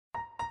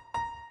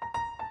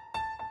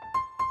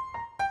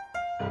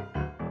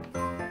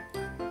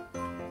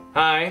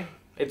Hi,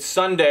 it's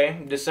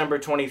Sunday, December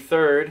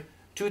 23rd,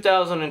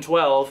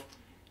 2012,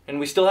 and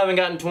we still haven't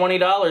gotten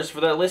 $20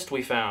 for that list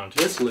we found.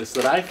 This list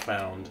that I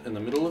found in the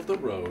middle of the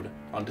road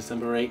on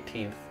December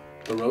 18th,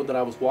 the road that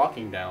I was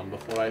walking down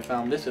before I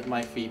found this at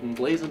my feet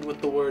emblazoned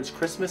with the words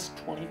Christmas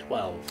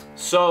 2012.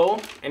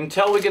 So,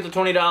 until we get the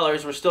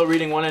 $20, we're still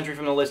reading one entry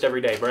from the list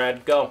every day.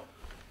 Brad, go.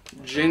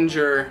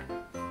 Ginger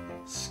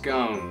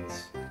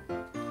scones.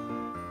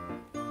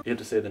 You have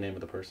to say the name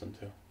of the person,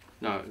 too.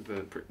 No,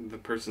 the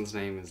person's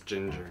name is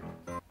Ginger.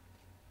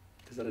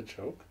 Is that a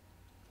joke?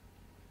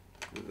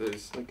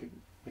 There's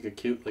Like a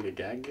cute, like a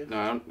gag gift? no,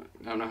 I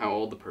don't know how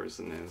old the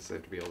person is. They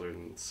have to be older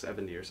than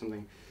 70 or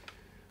something.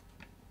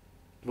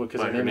 Well,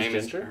 because But her name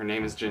is Ginger? her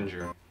name is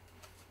Ginger.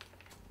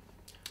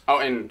 Oh,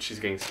 and she's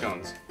getting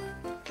scones.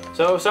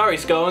 So, sorry,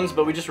 Scones,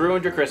 but we just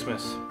ruined your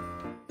Christmas.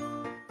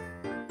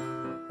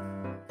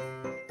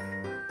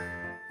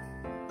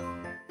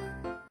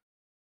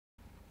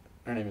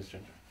 Her name is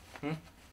Ginger.